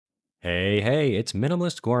Hey, it's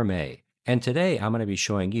Minimalist Gourmet, and today I'm going to be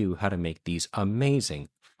showing you how to make these amazing,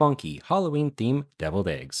 funky Halloween themed deviled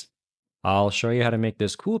eggs. I'll show you how to make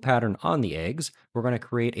this cool pattern on the eggs. We're going to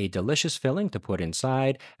create a delicious filling to put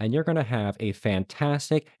inside, and you're going to have a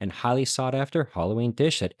fantastic and highly sought after Halloween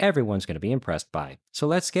dish that everyone's going to be impressed by. So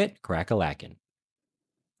let's get crack-a-lackin'.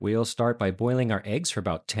 We'll start by boiling our eggs for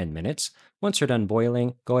about 10 minutes. Once they're done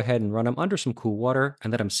boiling, go ahead and run them under some cool water and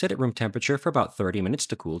let them sit at room temperature for about 30 minutes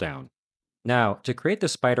to cool down. Now, to create the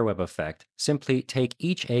spiderweb effect, simply take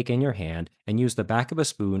each egg in your hand and use the back of a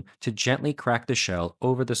spoon to gently crack the shell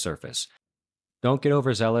over the surface. Don't get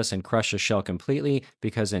overzealous and crush the shell completely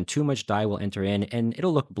because then too much dye will enter in and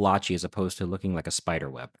it'll look blotchy as opposed to looking like a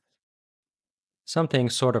spiderweb. Something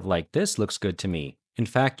sort of like this looks good to me. In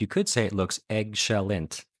fact, you could say it looks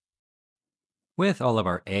eggshellent. With all of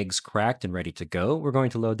our eggs cracked and ready to go, we're going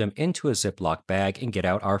to load them into a Ziploc bag and get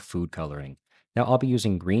out our food coloring. Now, I'll be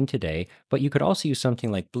using green today, but you could also use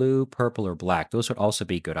something like blue, purple, or black. Those would also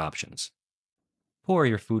be good options. Pour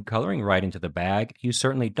your food coloring right into the bag. You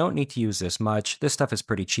certainly don't need to use this much. This stuff is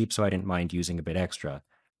pretty cheap, so I didn't mind using a bit extra.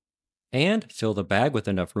 And fill the bag with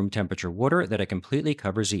enough room temperature water that it completely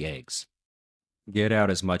covers the eggs. Get out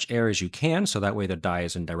as much air as you can so that way the dye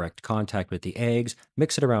is in direct contact with the eggs.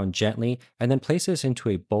 Mix it around gently and then place this into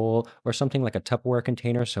a bowl or something like a Tupperware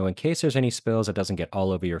container so in case there's any spills, it doesn't get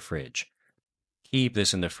all over your fridge. Keep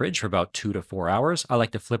this in the fridge for about 2 to 4 hours. I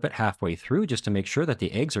like to flip it halfway through just to make sure that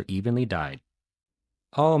the eggs are evenly dyed.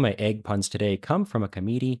 All my egg puns today come from a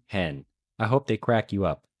comedy hen. I hope they crack you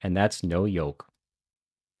up, and that's no yolk.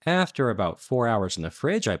 After about 4 hours in the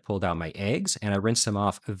fridge, I pulled out my eggs and I rinsed them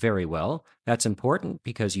off very well. That's important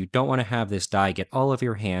because you don't want to have this dye get all over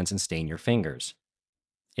your hands and stain your fingers.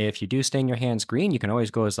 If you do stain your hands green, you can always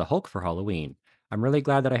go as the Hulk for Halloween. I'm really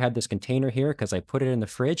glad that I had this container here because I put it in the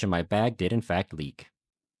fridge and my bag did in fact leak.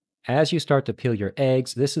 As you start to peel your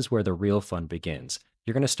eggs, this is where the real fun begins.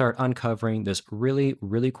 You're going to start uncovering this really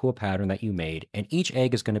cool pattern that you made, and each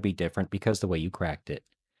egg is going to be different because the way you cracked it.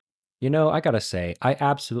 I gotta say, I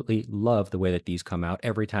absolutely love the way that these come out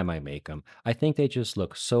every time I make them. I think they just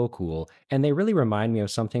look so cool, and they really remind me of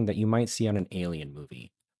something that you might see on an alien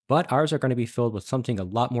movie. But ours are going to be filled with something a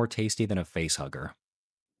lot more tasty than a face hugger.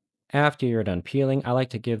 After you're done peeling, I like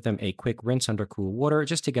to give them a quick rinse under cool water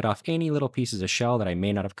just to get off any little pieces of shell that I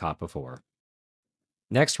may not have caught before.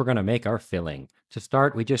 Next, we're going to make our filling. To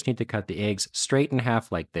start, we just need to cut the eggs straight in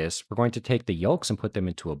half like this. We're going to take the yolks and put them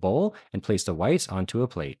into a bowl and place the whites onto a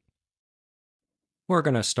plate. We're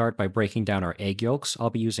going to start by breaking down our egg yolks. I'll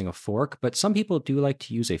be using a fork, but some people do like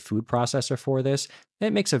to use a food processor for this.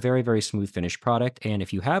 It makes a very smooth finished product, and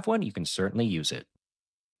if you have one, you can certainly use it.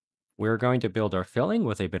 We're going to build our filling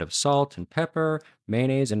with a bit of salt and pepper,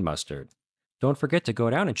 mayonnaise, and mustard. Don't forget to go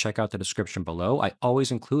down and check out the description below. I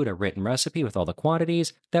always include a written recipe with all the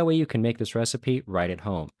quantities. That way you can make this recipe right at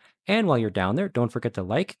home. And while you're down there, don't forget to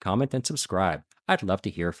like, comment, and subscribe. I'd love to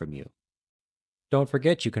hear from you. Don't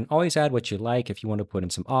forget, you can always add what you like if you want to put in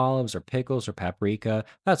some olives or pickles or paprika.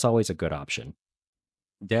 That's always a good option.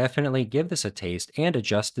 Definitely give this a taste and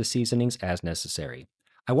adjust the seasonings as necessary.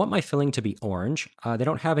 I want my filling to be orange. They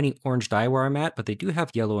don't have any orange dye where I'm at, but they do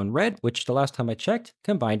have yellow and red, which the last time I checked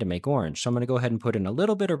combined to make orange. So I'm going to go ahead and put in a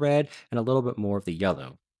little bit of red and a little bit more of the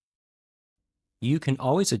yellow. You can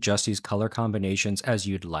always adjust these color combinations as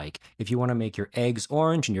you'd like. If you want to make your eggs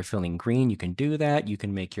orange and you're filling green, you can do that. You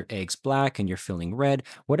can make your eggs black and you're filling red.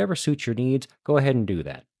 Whatever suits your needs, go ahead and do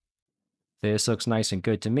that. This looks nice and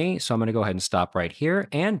good to me, so I'm going to go ahead and stop right here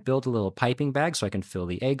and build a little piping bag so I can fill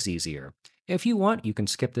the eggs easier. If you want, you can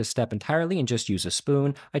skip this step entirely and just use a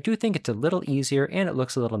spoon. I do think it's a little easier and it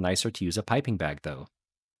looks a little nicer to use a piping bag though.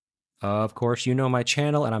 Of course, you know my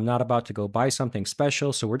channel and I'm not about to go buy something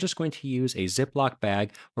special, so we're just going to use a Ziploc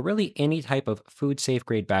bag or really any type of food safe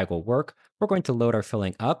grade bag will work. We're going to load our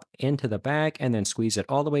filling up into the bag and then squeeze it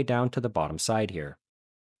all the way down to the bottom side here.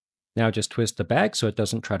 Now just twist the bag so it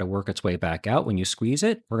doesn't try to work its way back out when you squeeze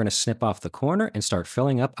it. We're going to snip off the corner and start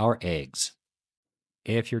filling up our eggs.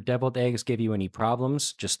 If your deviled eggs give you any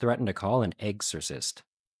problems, just threaten to call an exorcist.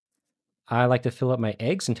 I like to fill up my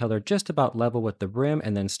eggs until they're just about level with the rim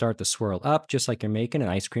and then start to swirl up just like you're making an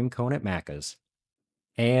ice cream cone at Macca's.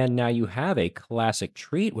 And now you have a classic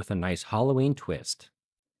treat with a nice Halloween twist.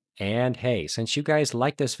 And hey, since you guys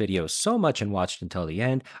liked this video so much and watched until the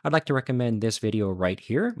end, I'd like to recommend this video right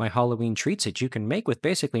here, my Halloween treats that you can make with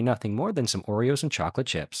basically nothing more than some Oreos and chocolate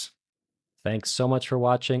chips. Thanks so much for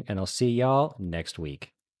watching, and I'll see y'all next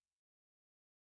week.